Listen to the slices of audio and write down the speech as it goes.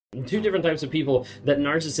Two different types of people that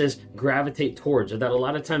narcissists gravitate towards, or that a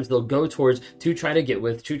lot of times they'll go towards to try to get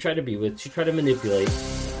with, to try to be with, to try to manipulate.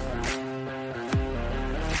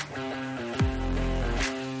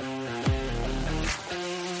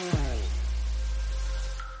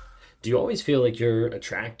 Do you always feel like you're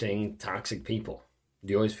attracting toxic people?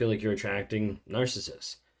 Do you always feel like you're attracting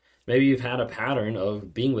narcissists? Maybe you've had a pattern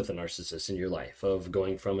of being with a narcissist in your life, of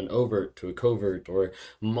going from an overt to a covert, or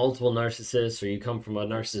multiple narcissists, or you come from a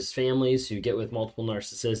narcissist family, so you get with multiple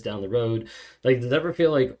narcissists down the road. Like, does it ever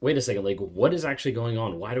feel like, wait a second, like, what is actually going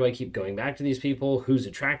on? Why do I keep going back to these people? Who's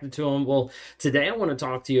attracted to them? Well, today I want to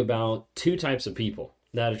talk to you about two types of people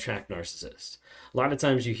that attract narcissists. A lot of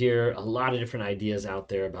times you hear a lot of different ideas out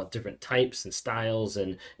there about different types and styles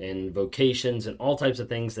and vocations and all types of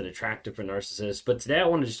things that attract different narcissists. But today I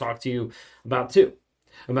want to just talk to you about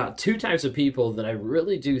two types of people that I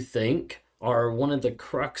really do think are one of the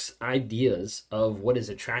crux ideas of what is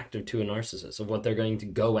attractive to a narcissist, of what they're going to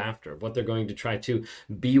go after, what they're going to try to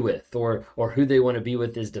be with, or who they want to be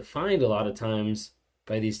with is defined a lot of times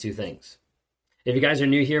by these two things. If you guys are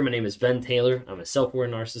new here, my name is Ben Taylor. I'm a self-aware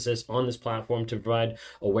narcissist on this platform to provide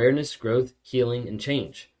awareness, growth, healing, and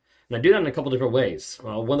change. And I do that in a couple different ways.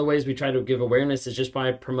 One of the ways we try to give awareness is just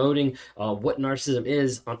by promoting what narcissism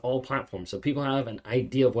is on all platforms, so people have an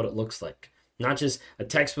idea of what it looks like. Not just a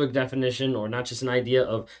textbook definition, or not just an idea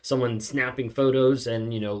of someone snapping photos and,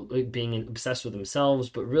 being obsessed with themselves,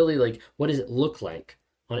 but really, like, what does it look like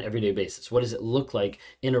on an everyday basis? What does it look like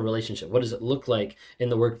in a relationship? What does it look like in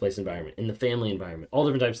the workplace environment, in the family environment, all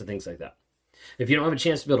different types of things like that. If you don't have a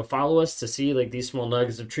chance to be able to follow us to see like these small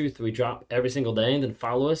nuggets of truth we drop every single day, then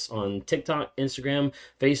follow us on TikTok, Instagram,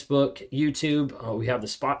 Facebook, YouTube. We have the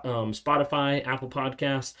Spotify, Apple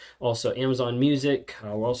Podcasts, also Amazon Music.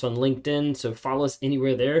 We're also on LinkedIn, so follow us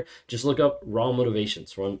anywhere there. Just look up Raw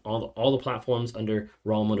Motivations. We're on all the platforms under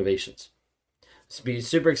Raw Motivations. So be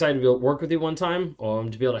super excited to be able to work with you one time,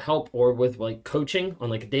 to be able to help, or with like coaching on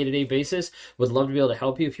like a day-to-day basis. Would love to be able to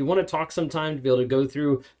help you. If you want to talk sometime to be able to go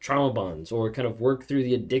through trauma bonds, or kind of work through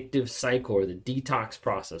the addictive cycle, or the detox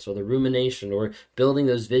process, or the rumination, or building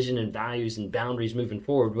those vision and values and boundaries moving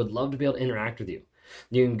forward, would love to be able to interact with you.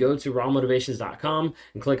 You can go to rawmotivations.com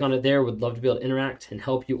and click on it there. Would love to be able to interact and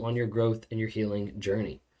help you on your growth and your healing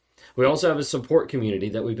journey. We also have a support community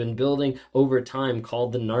that we've been building over time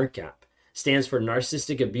called the NARC. Stands for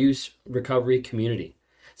Narcissistic Abuse Recovery Community.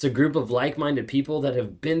 It's a group of like-minded people that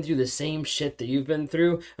have been through the same shit that you've been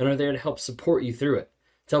through and are there to help support you through it,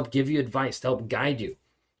 to help give you advice, to help guide you.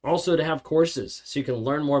 Also to have courses so you can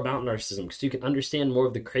learn more about narcissism, so you can understand more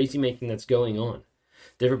of the crazy making that's going on.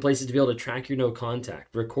 Different places to be able to track your no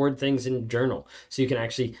contact, record things in journal so you can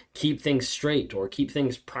actually keep things straight or keep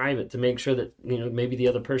things private to make sure that maybe the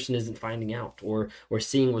other person isn't finding out or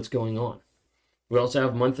seeing what's going on. We also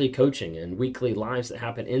have monthly coaching and weekly lives that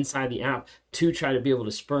happen inside the app to try to be able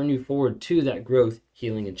to spur you forward to that growth,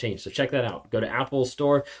 healing, and change. So check that out. Go to Apple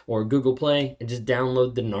Store or Google Play and just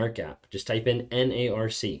download the NARC app. Just type in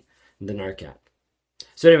NARC, the NARC app.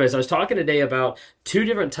 So anyways, I was talking today about two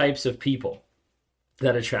different types of people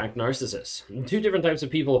that attract narcissists. Two different types of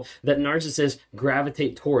people that narcissists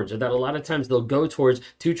gravitate towards, or that a lot of times they'll go towards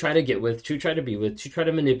to try to get with, to try to be with, to try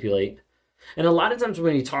to manipulate. And a lot of times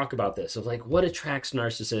when you talk about this, of like what attracts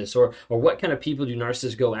narcissists, or what kind of people do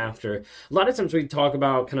narcissists go after, a lot of times we talk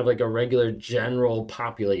about kind of like a regular general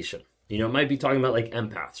population. It might be talking about like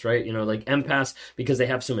empaths, right? Like empaths, because they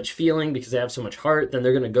have so much feeling, because they have so much heart, then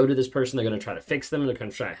they're going to go to this person, they're going to try to fix them, they're going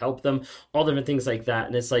to try to help them, all different things like that.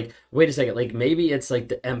 And it's like, wait a second, like maybe it's like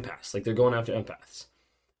the empaths, like they're going after empaths.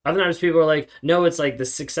 Other times people are like, no, it's like the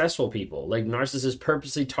successful people. Like narcissists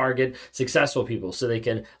purposely target successful people so they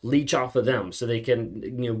can leech off of them, so they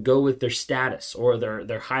can, go with their status or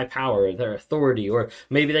their high power, or their authority, or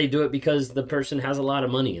maybe they do it because the person has a lot of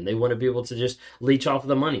money and they want to be able to just leech off of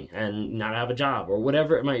the money and not have a job, or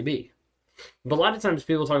whatever it might be. But a lot of times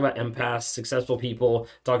people talk about empaths, successful people,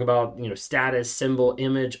 talk about, status, symbol,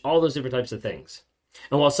 image, all those different types of things.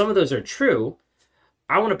 And while some of those are true,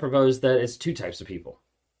 I want to propose that it's two types of people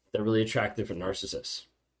that really attract different narcissists.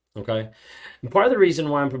 Okay? And part of the reason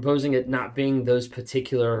why I'm proposing it not being those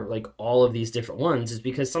particular, like all of these different ones, is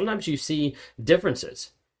because sometimes you see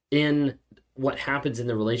differences in what happens in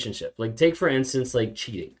the relationship. Like take for instance, like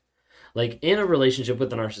cheating. Like in a relationship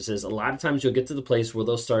with a narcissist, a lot of times you'll get to the place where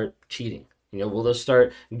they'll start cheating. They'll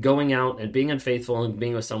start going out and being unfaithful and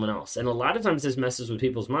being with someone else. And a lot of times this messes with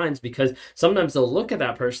people's minds, because sometimes they'll look at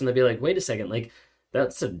that person and they'll be like, wait a second, like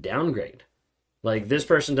that's a downgrade. Like this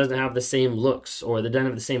person doesn't have the same looks, or they don't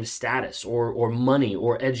have the same status, or money,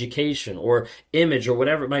 or education, or image, or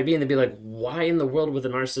whatever it might be, and they'd be like, why in the world would the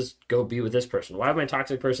narcissist go be with this person? Why would my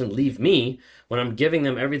toxic person leave me when I'm giving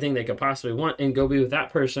them everything they could possibly want and go be with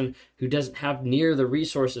that person who doesn't have near the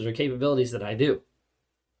resources or capabilities that I do?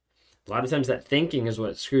 A lot of times that thinking is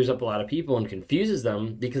what screws up a lot of people and confuses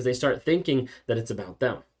them, because they start thinking that it's about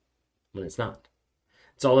them when it's not.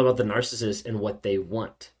 It's all about the narcissist and what they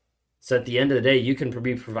want. So at the end of the day, you can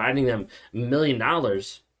be providing them $1 million and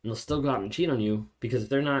they'll still go out and cheat on you, because if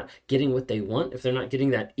they're not getting what they want, if they're not getting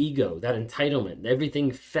that ego, that entitlement,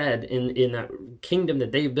 everything fed in that kingdom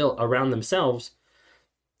that they've built around themselves,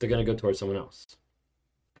 they're going to go towards someone else.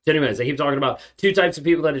 So anyways, I keep talking about two types of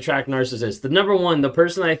people that attract narcissists. The number one, the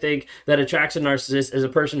person I think that attracts a narcissist is a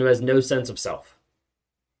person who has no sense of self,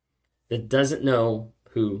 that doesn't know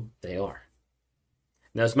who they are.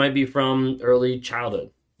 Now, this might be from early childhood.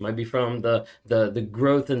 It might be from the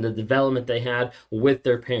growth and the development they had with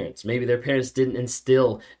their parents. Maybe their parents didn't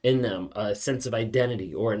instill in them a sense of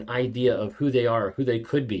identity or an idea of who they are, who they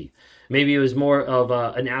could be. Maybe it was more of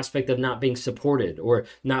an aspect of not being supported, or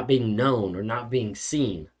not being known, or not being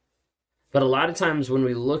seen. But a lot of times when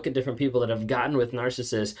we look at different people that have gotten with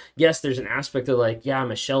narcissists, yes, there's an aspect of like, yeah,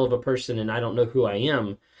 I'm a shell of a person and I don't know who I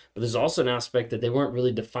am. But there's also an aspect that they weren't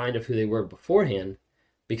really defined of who they were beforehand,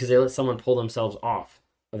 because they let someone pull themselves off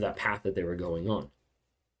of that path that they were going on.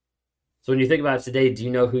 So when you think about it today, do you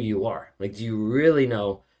know who you are? Like, do you really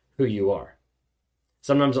know who you are?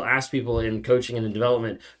 Sometimes I'll ask people in coaching and in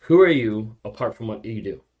development, who are you apart from what you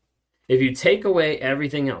do? If you take away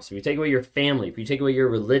everything else, if you take away your family, if you take away your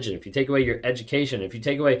religion, if you take away your education, if you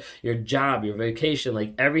take away your job, your vacation,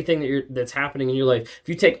 like everything that's happening in your life, if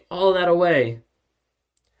you take all that away,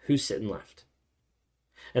 who's sitting left?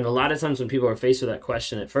 And a lot of times when people are faced with that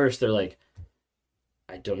question at first, they're like,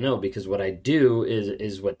 I don't know, because what I do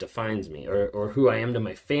is what defines me, or who I am to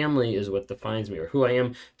my family is what defines me, or who I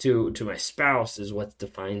am to my spouse is what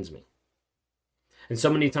defines me. And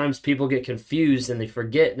so many times people get confused and they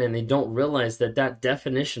forget and they don't realize that that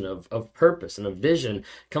definition of purpose and of vision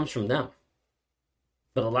comes from them.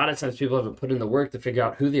 But a lot of times people haven't put in the work to figure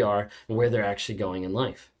out who they are and where they're actually going in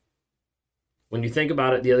life. When you think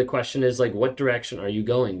about it, the other question is like, what direction are you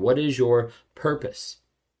going? What is your purpose?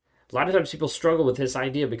 A lot of times people struggle with this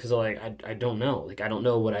idea because they're like, I don't know. Like, I don't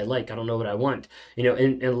know what I like. I don't know what I want. You know,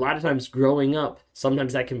 and a lot of times growing up,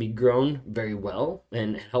 sometimes that can be grown very well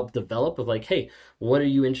and help develop of like, hey, what are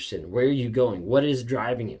you interested in? Where are you going? What is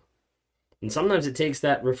driving you? And sometimes it takes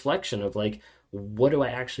that reflection of like, what do I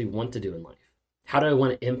actually want to do in life? How do I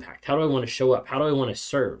want to impact? How do I want to show up? How do I want to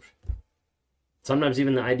serve? Sometimes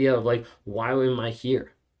even the idea of like, why am I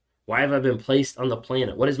here? Why have I been placed on the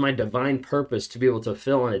planet? What is my divine purpose to be able to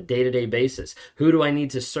fulfill on a day-to-day basis? Who do I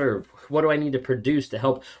need to serve? What do I need to produce to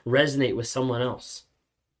help resonate with someone else?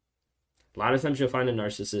 A lot of times you'll find a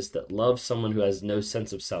narcissist that loves someone who has no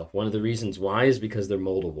sense of self. One of the reasons why is because they're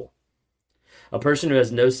moldable. A person who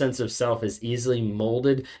has no sense of self is easily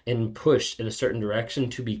molded and pushed in a certain direction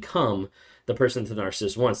to become the person the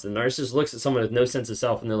narcissist wants. The narcissist looks at someone with no sense of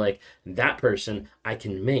self and they're like, that person I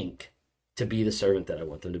can make to be the servant that I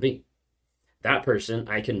want them to be. That person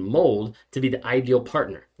I can mold to be the ideal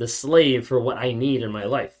partner, the slave for what I need in my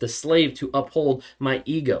life, the slave to uphold my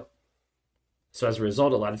ego. So as a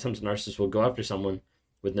result, a lot of times a narcissist will go after someone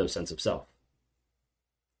with no sense of self.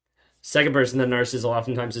 Second person that narcissist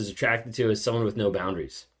oftentimes is attracted to is someone with no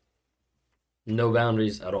boundaries. No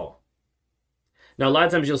boundaries at all. Now, a lot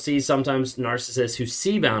of times you'll see sometimes narcissists who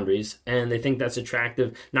see boundaries and they think that's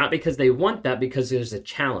attractive, not because they want that, because there's a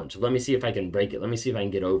challenge. Let me see if I can break it. Let me see if I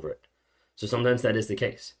can get over it. So sometimes that is the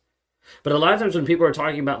case. But a lot of times when people are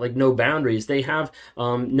talking about like no boundaries, they have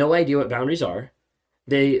no idea what boundaries are.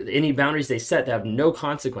 Any boundaries they set, they have no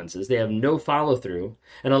consequences. They have no follow through.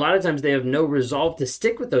 And a lot of times they have no resolve to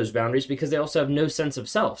stick with those boundaries because they also have no sense of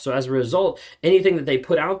self. So as a result, anything that they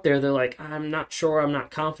put out there, they're like, I'm not sure, I'm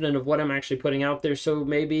not confident of what I'm actually putting out there. So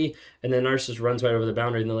maybe, and then narcissist runs right over the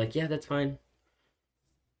boundary and they're like, yeah, that's fine.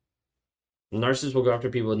 Narcissists will go after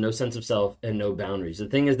people with no sense of self and no boundaries. The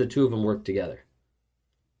thing is, the two of them work together.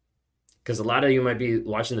 Because a lot of you might be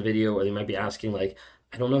watching the video or they might be asking like,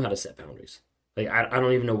 I don't know how to set boundaries. Like, I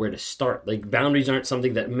don't even know where to start. Like, boundaries aren't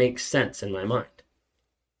something that makes sense in my mind.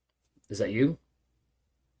 Is that you?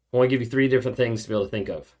 I want to give you 3 different things to be able to think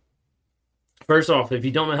of. First off, if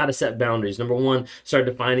you don't know how to set boundaries, number one, start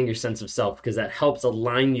defining your sense of self, because that helps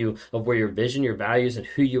align you of where your vision, your values, and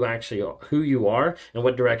who you actually are, who you are, and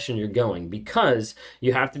what direction you're going. Because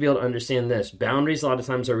you have to be able to understand this. Boundaries a lot of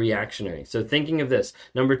times are reactionary. So thinking of this,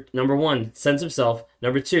 number one, sense of self.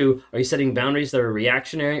 Number two, are you setting boundaries that are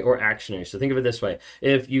reactionary or actionary? So think of it this way.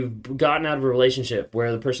 If you've gotten out of a relationship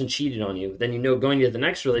where the person cheated on you, then you know going to the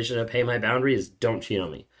next relationship, hey, my boundary is don't cheat on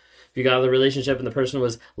me. If you got out of the relationship and the person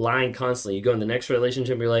was lying constantly, you go in the next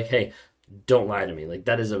relationship and you're like, hey, don't lie to me. Like,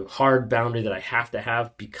 that is a hard boundary that I have to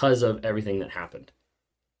have because of everything that happened.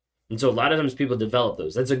 And so a lot of times people develop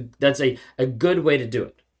those. That's a good way to do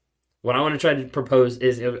it. What I want to try to propose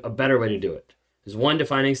is a better way to do it. Is one,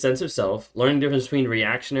 defining sense of self, learning the difference between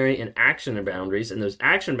reactionary and action boundaries, and those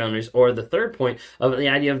action boundaries, or the third point of the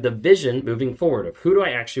idea of the vision moving forward of who do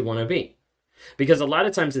I actually want to be. Because a lot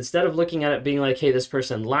of times, instead of looking at it being like, hey, this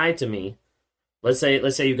person lied to me, let's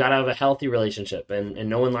say you got out of a healthy relationship and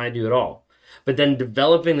no one lied to you at all. But then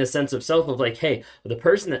developing the sense of self of like, hey, the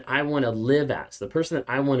person that I want to live as, the person that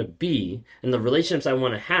I want to be, and the relationships I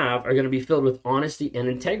want to have are going to be filled with honesty and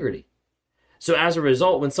integrity. So as a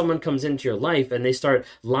result, when someone comes into your life and they start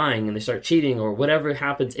lying and they start cheating or whatever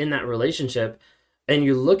happens in that relationship, and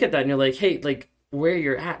you look at that and you're like, hey, like where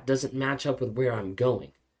you're at doesn't match up with where I'm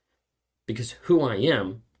going. Because who I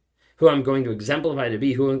am, who I'm going to exemplify to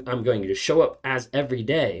be, who I'm going to show up as every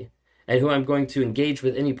day, and who I'm going to engage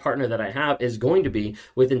with any partner that I have is going to be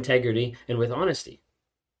with integrity and with honesty.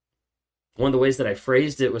 One of the ways that I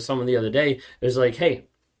phrased it with someone the other day is like, hey,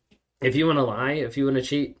 if you want to lie, if you want to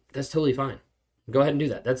cheat, that's totally fine. Go ahead and do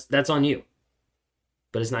that. That's on you.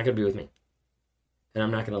 But it's not going to be with me. And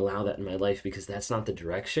I'm not going to allow that in my life because that's not the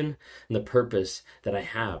direction and the purpose that I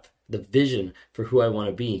have, the vision for who I want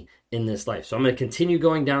to be in this life. So I'm going to continue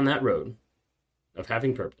going down that road of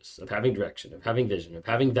having purpose, of having direction, of having vision, of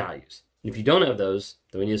having values. And if you don't have those,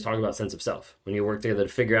 then we need to talk about sense of self. We need to work together to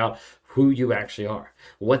figure out who you actually are,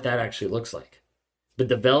 what that actually looks like. But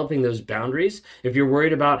developing those boundaries, if you're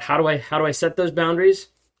worried about how do I set those boundaries,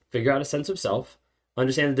 figure out a sense of self.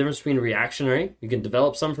 Understand the difference between reactionary. You can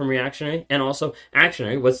develop some from reactionary and also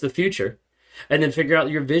actionary. What's the future? And then figure out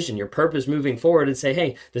your vision, your purpose moving forward and say,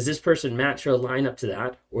 hey, does this person match or line up to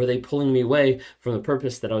that? Or are they pulling me away from the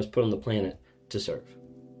purpose that I was put on the planet to serve?